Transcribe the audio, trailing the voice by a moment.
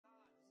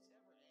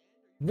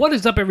What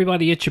is up,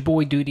 everybody? It's your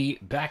boy Duty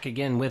back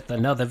again with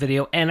another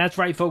video. And that's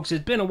right, folks,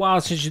 it's been a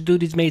while since your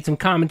Duty's made some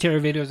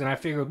commentary videos, and I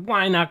figured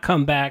why not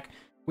come back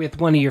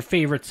with one of your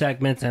favorite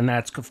segments, and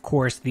that's of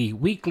course the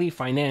weekly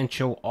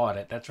financial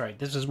audit. That's right,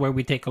 this is where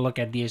we take a look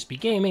at DSP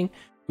Gaming,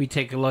 we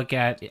take a look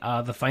at the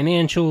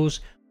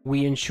financials,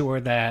 we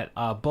ensure that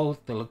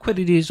both the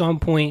liquidity is on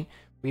point,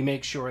 we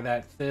make sure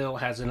that Phil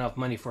has enough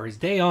money for his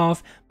day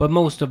off, but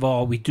most of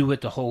all, we do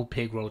it to hold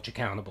Pig Roach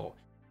accountable.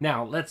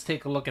 Now, let's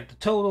take a look at the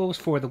totals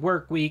for the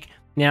work week.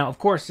 Now, of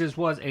course, this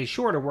was a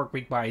shorter work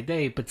week by a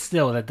day, but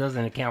still, that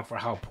doesn't account for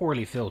how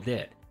poorly Phil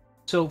did.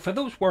 So, for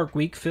those work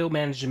week, Phil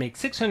managed to make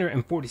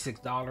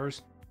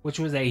 $646, which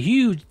was a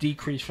huge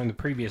decrease from the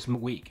previous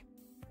week.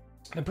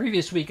 The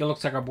previous week, it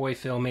looks like our boy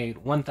Phil made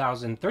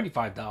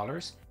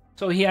 $1,035,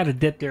 so he had a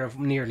dip there of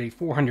nearly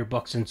 400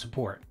 bucks in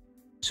support.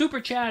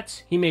 Super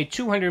Chats, he made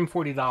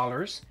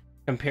 $240.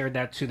 Compared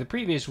that to the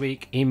previous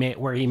week,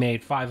 where he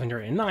made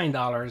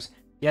 $509.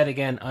 Yet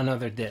again,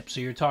 another dip. So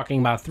you're talking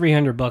about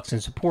 300 bucks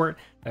in support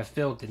that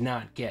Phil did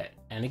not get.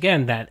 And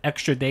again, that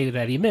extra day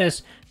that he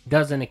missed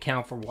doesn't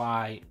account for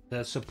why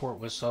the support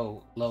was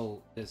so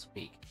low this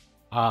week.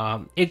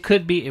 It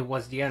could be it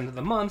was the end of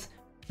the month.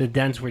 The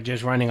Dents were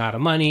just running out of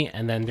money,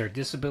 and then their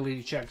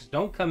disability checks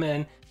don't come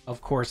in,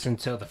 of course,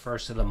 until the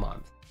first of the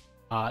month.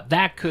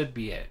 That could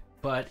be it.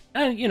 But,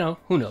 you know,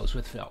 who knows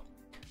with Phil.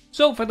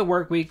 So for the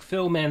work week,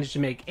 Phil managed to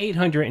make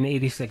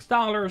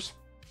 $886.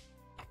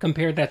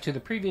 Compared that to the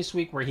previous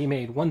week where he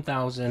made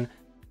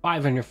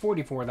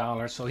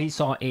 $1,544. So he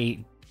saw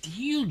a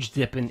huge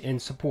dip in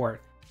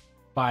support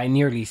by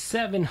nearly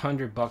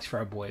 700 bucks for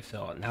our boy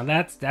Phil. Now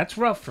that's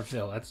rough for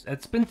Phil.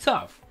 That's been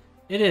tough.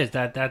 It is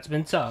that's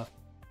been tough.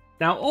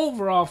 Now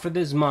overall for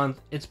this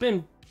month, it's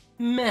been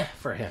meh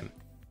for him.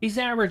 He's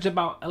averaged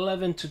about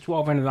 $1,100 to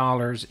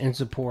 $1,200 in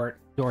support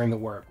during the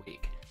work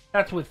week.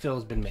 That's what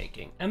Phil's been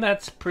making, and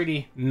that's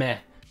pretty meh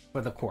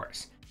for the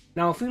course.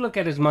 Now, if we look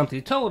at his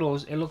monthly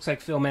totals, it looks like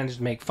Phil managed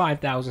to make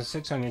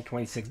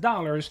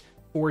 $5,626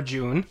 for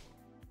June,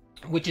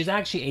 which is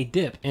actually a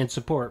dip in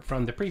support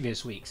from the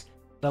previous weeks.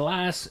 The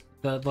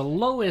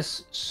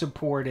lowest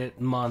supported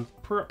month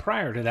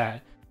prior to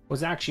that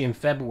was actually in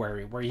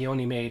February, where he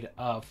only made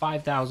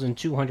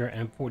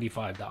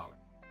 $5,245.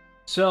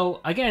 So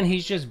again,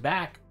 he's just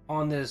back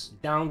on this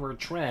downward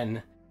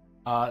trend,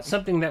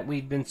 something that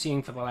we've been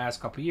seeing for the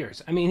last couple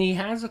years. I mean, he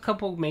has a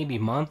couple, maybe a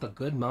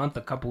good month,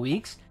 a couple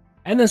weeks,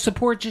 and then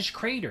support just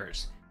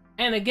craters.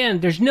 And again,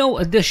 there's no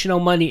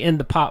additional money in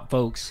the pot,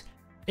 folks.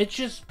 It's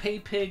just pay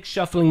pig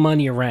shuffling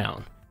money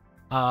around.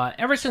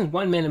 Ever since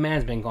 1 Minute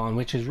Man's been gone,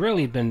 which has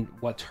really been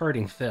what's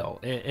hurting Phil.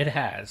 It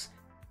has.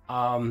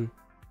 The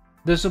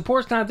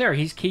support's not there.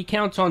 He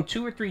counts on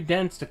 2 or 3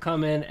 Dents to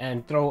come in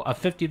and throw a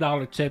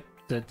 $50 tip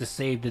to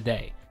save the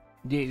day.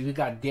 We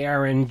got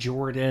Darren,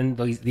 Jordan,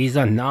 these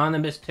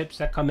anonymous tips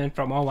that come in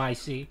from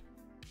OIC.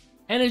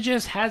 And it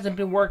just hasn't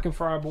been working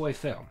for our boy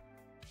Phil.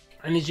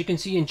 And as you can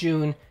see in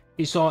June,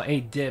 he saw a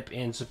dip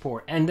in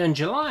support. And then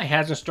July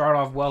hasn't started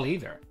off well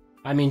either.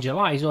 I mean,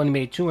 July, he's only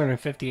made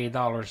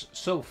 $258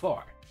 so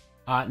far.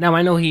 Now,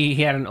 I know he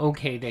had an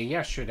okay day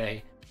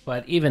yesterday,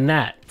 but even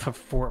that,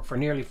 for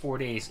nearly 4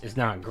 days, is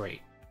not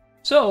great.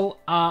 So,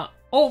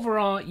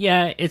 overall,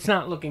 yeah, it's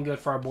not looking good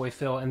for our boy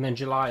Phil. And then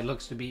July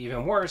looks to be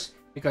even worse,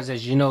 because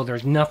as you know,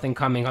 there's nothing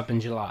coming up in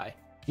July.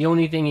 The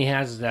only thing he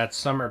has is that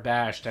summer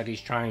bash that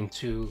he's trying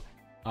to,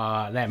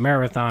 that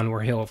marathon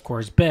where he'll, of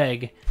course,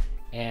 beg.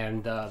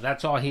 And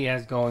that's all he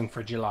has going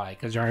for July,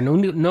 because there are no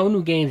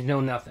new games,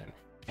 no nothing.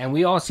 And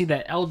we all see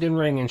that Elden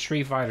Ring and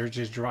Street Fighter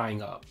just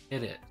drying up.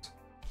 It is.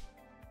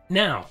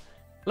 Now,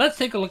 let's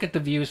take a look at the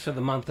views for the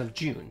month of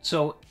June.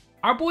 So,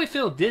 our boy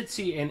Phil did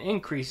see an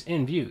increase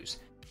in views.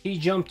 He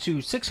jumped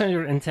to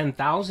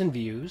 610,000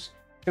 views,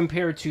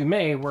 compared to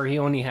May, where he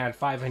only had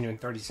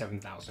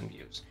 537,000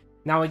 views.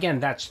 Now, again,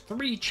 that's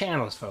 3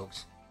 channels,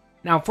 folks.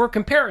 Now, for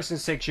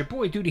comparison's sake, your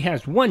boy Duty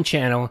has 1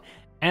 channel,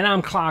 and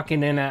I'm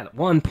clocking in at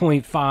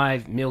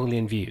 1.5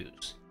 million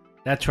views.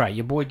 That's right,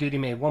 your boy Duty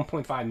made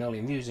 1.5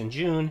 million views in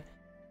June.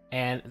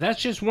 And that's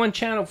just 1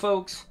 channel,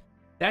 folks.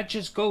 That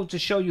just goes to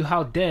show you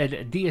how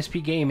dead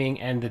DSP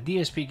Gaming and the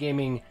DSP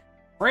Gaming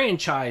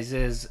franchise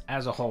is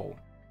as a whole.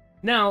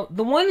 Now,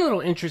 the one little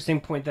interesting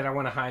point that I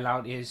want to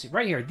highlight is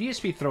right here,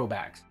 DSP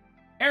Throwbacks.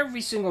 Every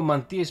single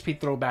month, DSP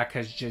Throwback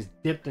has just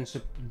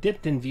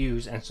dipped in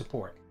views and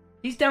support.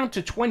 He's down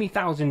to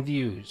 20,000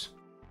 views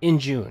in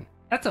June.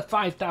 That's a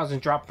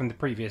 5,000 drop from the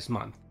previous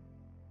month,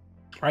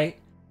 right?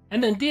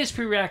 And then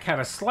DSP React had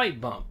a slight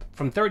bump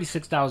from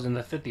 36,000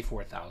 to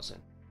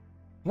 54,000.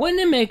 Wouldn't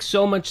it make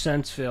so much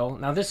sense, Phil?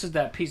 Now, this is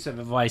that piece of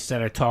advice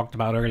that I talked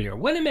about earlier.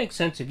 Wouldn't it make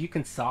sense if you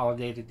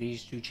consolidated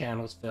these 2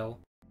 channels, Phil?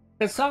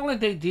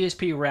 Consolidate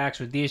DSP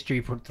Reacts with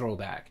DSP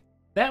Throwback.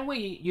 That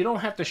way, you don't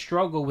have to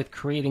struggle with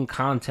creating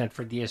content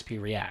for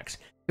DSP Reacts.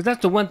 Because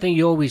that's the one thing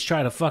you always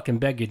try to fucking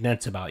beg your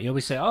nuts about. You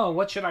always say, oh,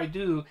 what should I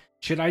do?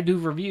 Should I do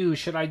reviews?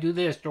 Should I do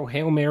this? Throw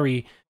Hail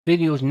Mary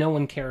videos no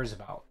one cares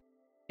about.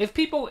 If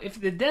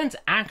the Dents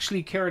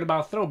actually cared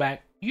about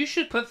Throwback, you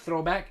should put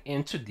Throwback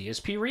into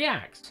DSP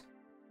Reacts.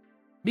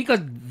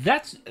 Because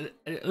that's,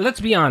 let's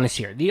be honest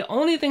here. The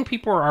only thing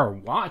people are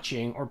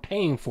watching or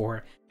paying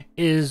for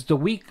is the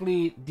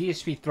weekly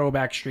DSP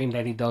throwback stream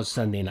that he does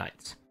Sunday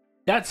nights.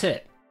 That's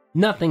it.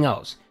 Nothing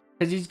else.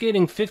 Because he's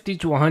getting 50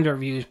 to 100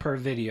 views per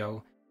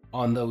video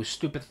on those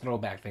stupid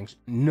throwback things.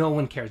 No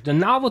one cares. The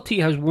novelty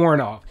has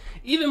worn off.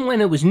 Even when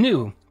it was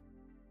new,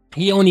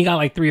 he only got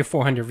like 300 or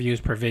 400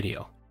 views per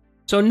video.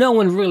 So no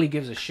one really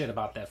gives a shit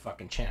about that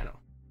fucking channel.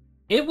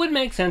 It would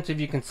make sense if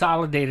you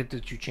consolidated the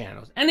two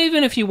channels. And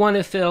even if you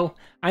wanted, Phil,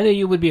 I know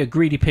you would be a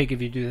greedy pig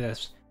if you do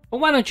this, but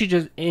why don't you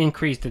just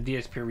increase the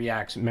DSP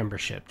Reacts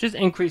membership? Just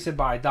increase it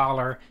by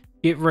 $1,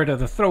 get rid of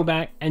the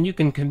throwback, and you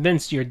can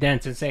convince your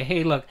Dents and say,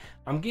 hey, look,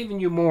 I'm giving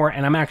you more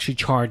and I'm actually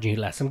charging you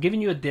less. I'm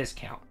giving you a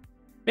discount.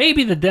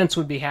 Maybe the Dents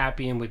would be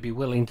happy and would be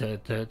willing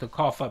to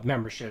cough up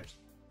memberships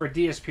for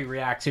DSP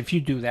Reacts if you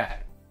do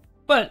that.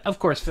 But, of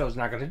course, Phil's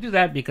not going to do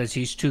that because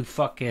he's too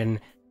fucking...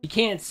 He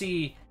can't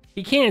see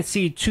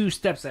 2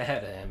 steps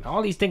ahead of him.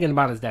 All he's thinking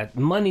about is that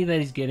money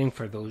that he's getting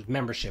for those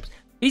memberships.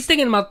 He's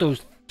thinking about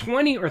those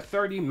 20 or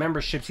 30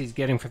 memberships he's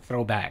getting for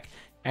throwback,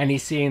 and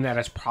he's seeing that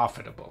as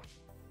profitable.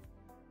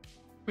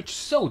 Which is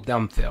so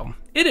dumb, Phil.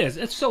 It is.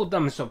 It's so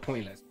dumb and so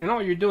pointless. And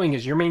all you're doing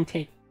is you're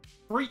maintaining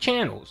 3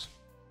 channels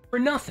for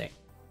nothing.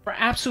 For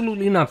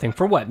absolutely nothing.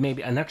 For what?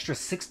 Maybe an extra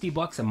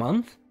 $60 a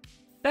month?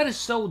 That is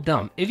so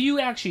dumb. If you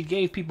actually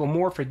gave people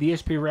more for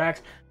DSP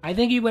Reacts, I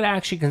think you would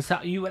actually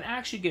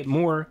get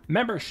more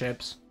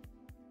memberships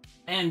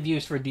and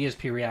views for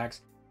DSP Reacts,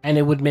 and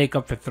it would make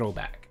up for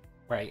throwback,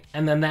 right?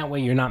 And then that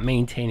way you're not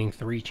maintaining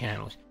 3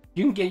 channels.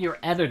 You can get your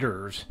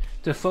editors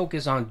to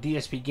focus on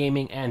DSP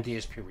Gaming and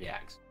DSP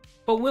Reacts.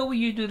 But will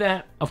you do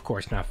that? Of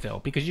course not, Phil,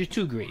 because you're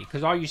too greedy,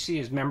 because all you see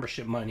is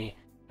membership money,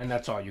 and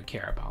that's all you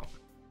care about.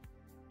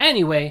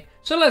 Anyway,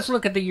 so let's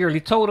look at the yearly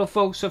total,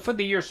 folks. So for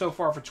the year so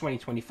far for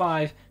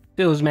 2025,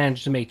 Phil's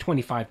managed to make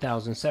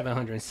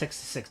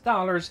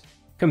 $25,766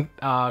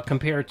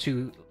 compared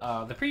to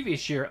the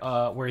previous year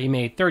where he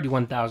made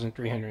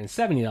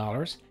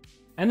 $31,370.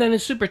 And then in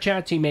Super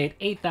Chats, he made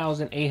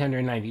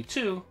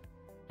 $8,892.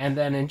 And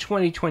then in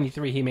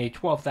 2023, he made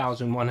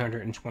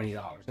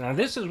 $12,120. Now,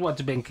 this is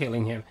what's been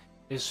killing him,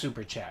 is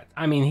Super Chats.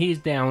 I mean, he's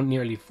down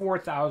nearly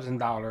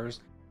 $4,000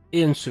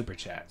 in Super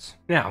Chats.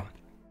 Now,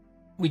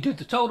 we do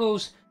the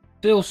totals.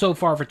 Phil so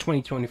far for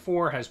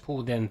 2024 has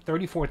pulled in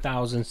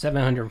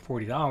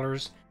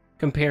 $34,740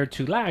 compared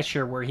to last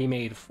year where he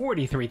made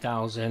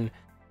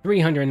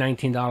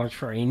 $43,319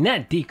 for a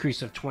net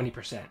decrease of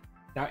 20%.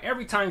 Now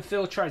every time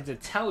Phil tries to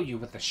tell you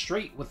with a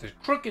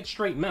crooked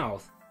straight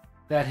mouth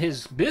that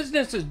his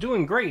business is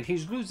doing great,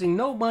 he's losing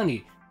no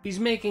money, he's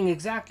making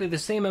exactly the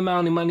same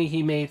amount of money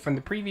he made from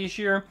the previous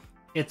year,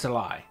 it's a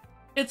lie.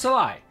 It's a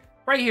lie.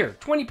 Right here,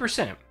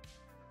 20%.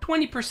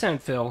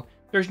 20%, Phil.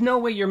 There's no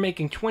way you're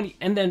making 20,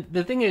 and then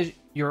the thing is,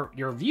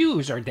 your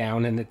views are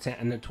down in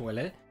the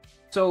toilet,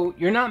 so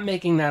you're not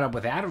making that up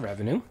with ad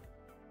revenue.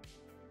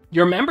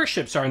 Your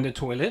memberships are in the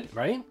toilet,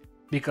 right?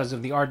 Because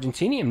of the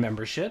Argentinian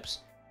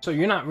memberships, so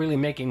you're not really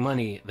making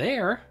money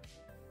there.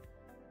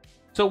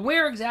 So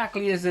where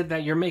exactly is it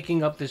that you're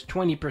making up this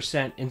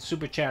 20% in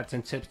super chats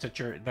and tips that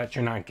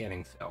you're not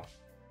getting, Phil?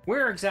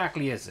 Where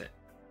exactly is it?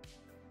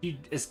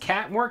 Is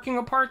Kat working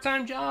a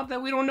part-time job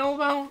that we don't know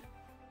about?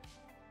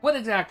 What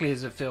exactly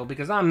is it, Phil?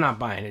 Because I'm not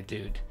buying it,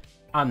 dude.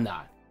 I'm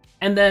not.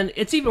 And then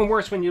it's even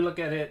worse when you look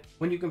at it,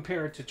 when you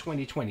compare it to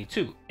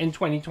 2022. In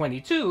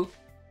 2022,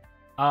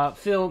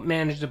 Phil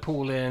managed to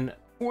pull in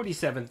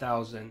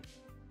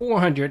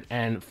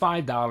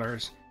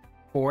 $47,405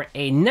 for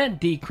a net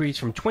decrease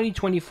from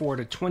 2024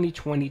 to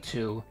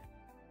 2022,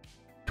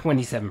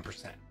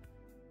 27%.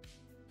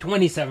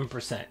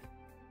 27%.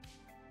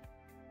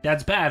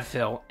 That's bad,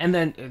 Phil. And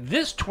then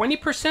this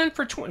 20%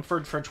 for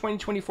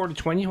 2024 to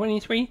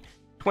 2023,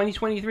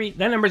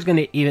 that number is going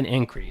to even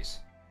increase.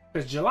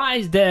 Because July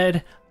is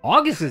dead,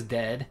 August is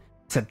dead,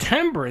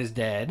 September is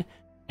dead,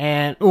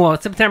 and well,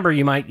 September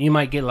you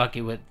might get lucky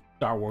with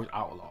Star Wars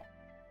Outlaw,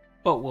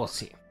 but we'll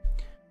see.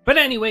 But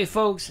anyway,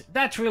 folks,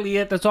 that's really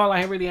it. That's all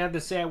I really had to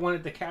say. I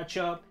wanted to catch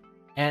up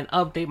and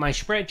update my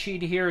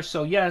spreadsheet here.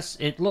 So yes,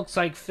 it looks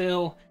like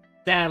Phil,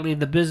 sadly,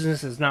 the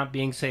business is not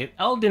being saved.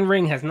 Elden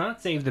Ring has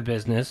not saved the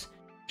business.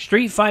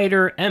 Street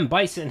Fighter and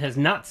Bison has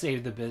not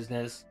saved the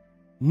business.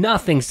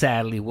 Nothing,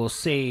 sadly, will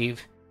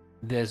save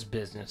this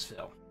business,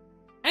 Phil.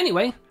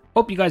 Anyway,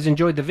 hope you guys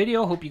enjoyed the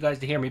video. Hope you guys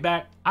to hear me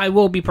back. I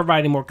will be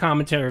providing more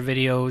commentary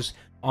videos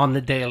on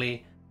the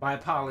daily. My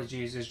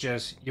apologies. It's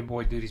just your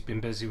boy Duty's been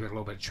busy with a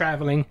little bit of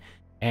traveling.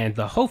 And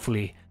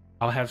hopefully,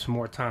 I'll have some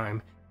more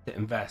time to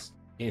invest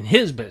in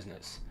his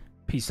business.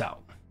 Peace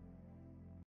out.